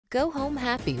Go home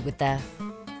happy with the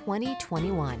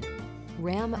 2021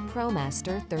 Ram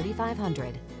ProMaster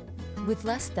 3500. With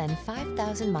less than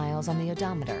 5,000 miles on the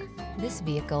odometer, this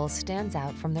vehicle stands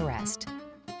out from the rest.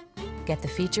 Get the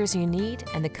features you need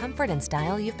and the comfort and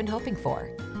style you've been hoping for.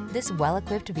 This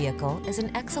well-equipped vehicle is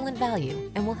an excellent value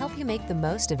and will help you make the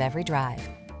most of every drive.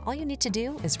 All you need to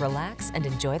do is relax and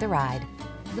enjoy the ride.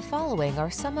 The following are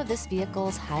some of this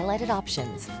vehicle's highlighted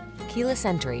options: keyless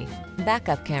entry,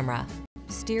 backup camera,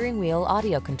 steering wheel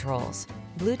audio controls,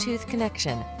 Bluetooth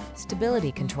connection,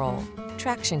 stability control,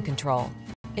 traction control,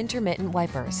 intermittent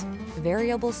wipers,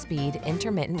 variable speed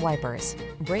intermittent wipers,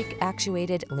 brake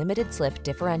actuated limited slip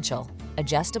differential,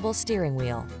 adjustable steering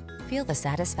wheel. Feel the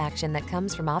satisfaction that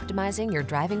comes from optimizing your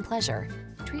driving pleasure.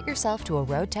 Treat yourself to a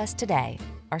road test today.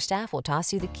 Our staff will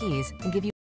toss you the keys and give you